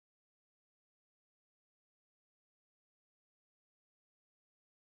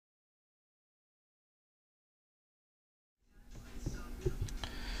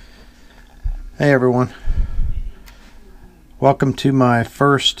Hey everyone, welcome to my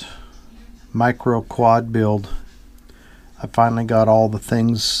first micro quad build. I finally got all the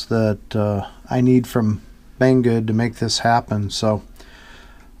things that I need from Banggood to make this happen. So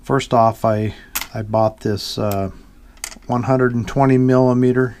first off, I bought this 120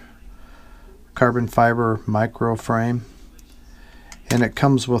 millimeter carbon fiber micro frame, and it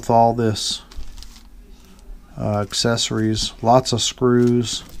comes with all this accessories, lots of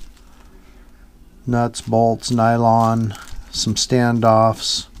screws, nuts, bolts, nylon, some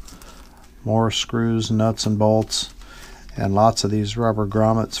standoffs, more screws, nuts and bolts, and lots of these rubber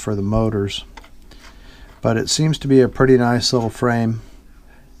grommets for the motors. But it seems to be a pretty nice little frame.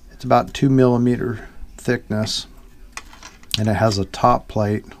 It's about 2 millimeter thickness, and it has a top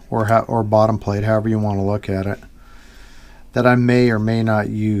plate or bottom plate, however you want to look at it, that I may or may not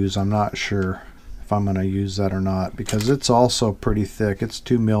use. I'm not sure if I'm going to use that or not, because it's also pretty thick. It's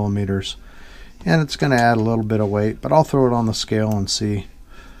 2 millimeters. And it's going to add a little bit of weight, but I'll throw it on the scale and see.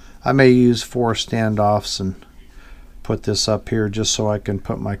 I may use 4 standoffs and put this up here just so I can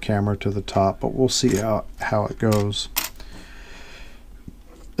put my camera to the top, but we'll see how it goes.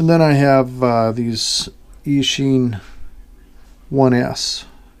 And then I have these Eachine 1S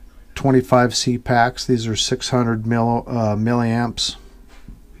 25C packs. These are 600 milliamps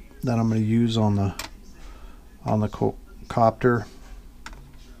that I'm going to use on the copter.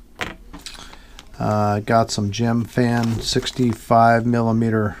 I got some Gem Fan 65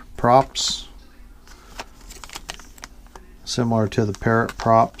 millimeter props, similar to the Parrot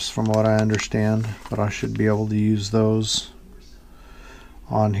props from what I understand, but I should be able to use those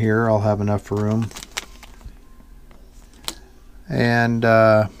on here. I'll have enough room. And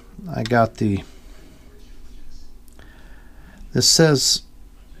I got this says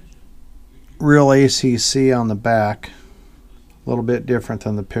Real ACC on the back. A little bit different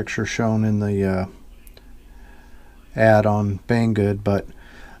than the picture shown in the ad on Banggood, but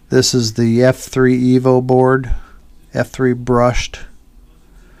this is the F3 Evo board, F3 brushed,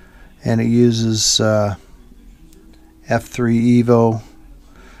 and it uses F3 Evo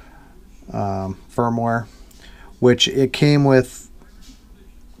firmware, which it came with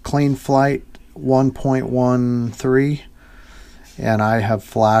CleanFlight 1.13. and I have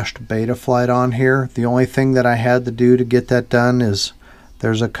flashed Betaflight on here. The only thing that I had to do to get that done is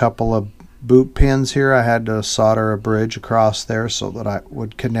there's a couple of boot pins here. I had to solder a bridge across there so that I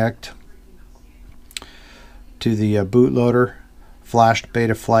would connect to the bootloader. Flashed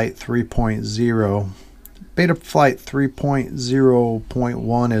Betaflight 3.0. Betaflight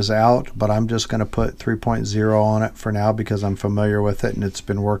 3.0.1 is out, but I'm just going to put 3.0 on it for now because I'm familiar with it and it's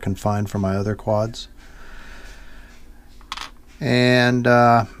been working fine for my other quads. And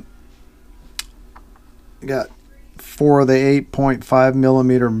got 4 of the 8.5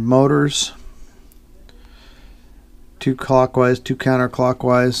 millimeter motors, 2 clockwise, 2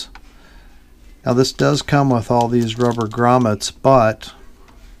 counterclockwise. Now this does come with all these rubber grommets, but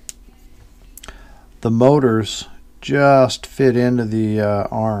the motors just fit into the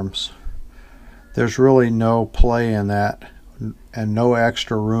arms. There's really no play in that, and no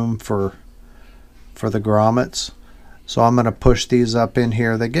extra room for the grommets. So I'm going to push these up in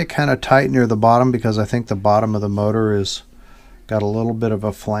here. They get kind of tight near the bottom because I think the bottom of the motor is got a little bit of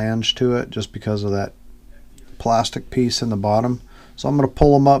a flange to it just because of that plastic piece in the bottom. So I'm going to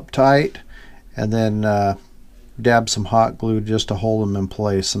pull them up tight and then dab some hot glue just to hold them in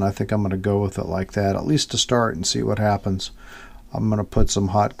place. And I think I'm going to go with it like that, at least to start, and see what happens. I'm going to put some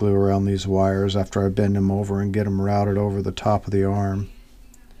hot glue around these wires after I bend them over and get them routed over the top of the arm.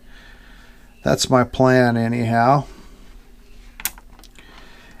 That's my plan anyhow.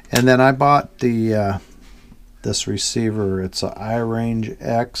 And then I bought the this receiver. It's an iRange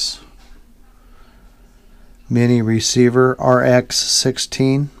X mini receiver,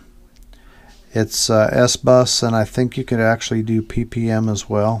 RX16. It's S-Bus, and I think you could actually do PPM as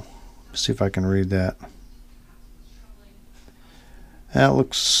well. Let's see if I can read that. That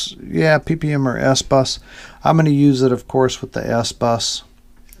looks, yeah, PPM or S-Bus. I'm going to use it, of course, with the S-Bus.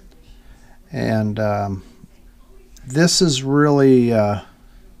 And this is really...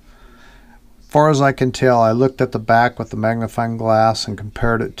 far as I can tell, I looked at the back with the magnifying glass and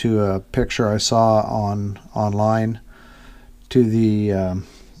compared it to a picture I saw online to the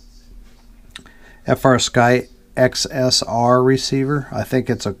FrSky XSR receiver. I think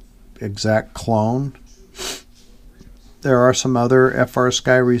it's an exact clone. There are some other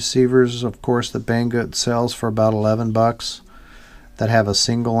FrSky receivers, of course, that Banggood sells for about $11 that have a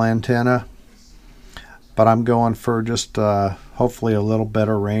single antenna. But I'm going for just hopefully a little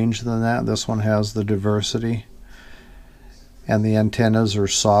better range than that. This one has the diversity, and the antennas are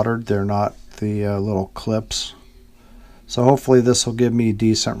soldered. They're not the little clips. So hopefully this will give me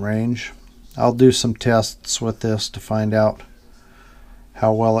decent range. I'll do some tests with this to find out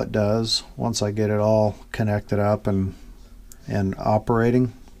how well it does once I get it all connected up and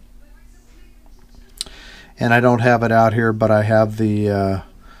operating. And I don't have it out here, but I have the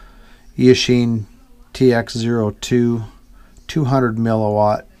Yashin TX02 200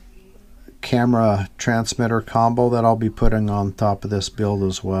 milliwatt camera transmitter combo that I'll be putting on top of this build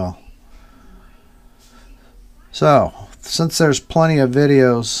as well. So since there's plenty of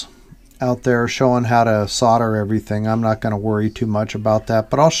videos out there showing how to solder everything, I'm not going to worry too much about that,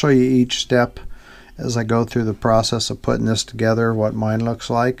 but I'll show you each step as I go through the process of putting this together, what mine looks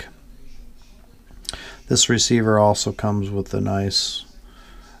like. This receiver also comes with a nice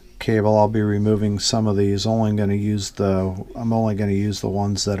cable. I'll be removing some of these. I'm only going to use the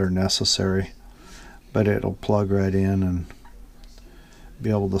ones that are necessary, but it'll plug right in and be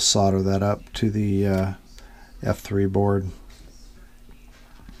able to solder that up to the F3 board.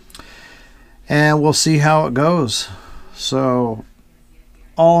 And we'll see how it goes. So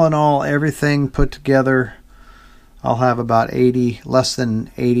all in all, everything put together, I'll have about less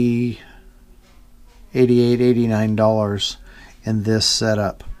than $88, $89 in this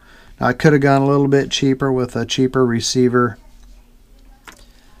setup. Now I could have gone a little bit cheaper with a cheaper receiver.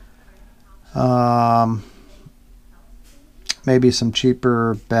 Maybe some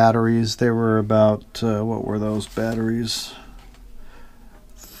cheaper batteries. They were about, what were those batteries?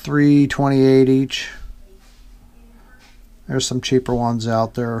 $328 each. There's some cheaper ones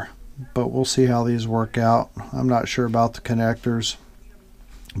out there, but we'll see how these work out. I'm not sure about the connectors,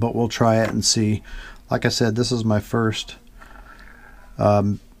 but we'll try it and see. Like I said, this is my first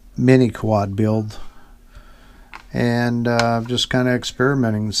mini quad build, and just kind of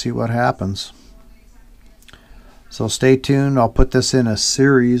experimenting to see what happens. So stay tuned. I'll put this in a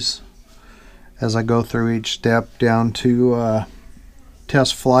series as I go through each step down to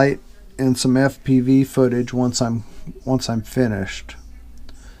test flight and some FPV footage once I'm finished.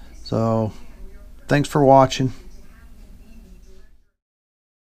 So thanks for watching.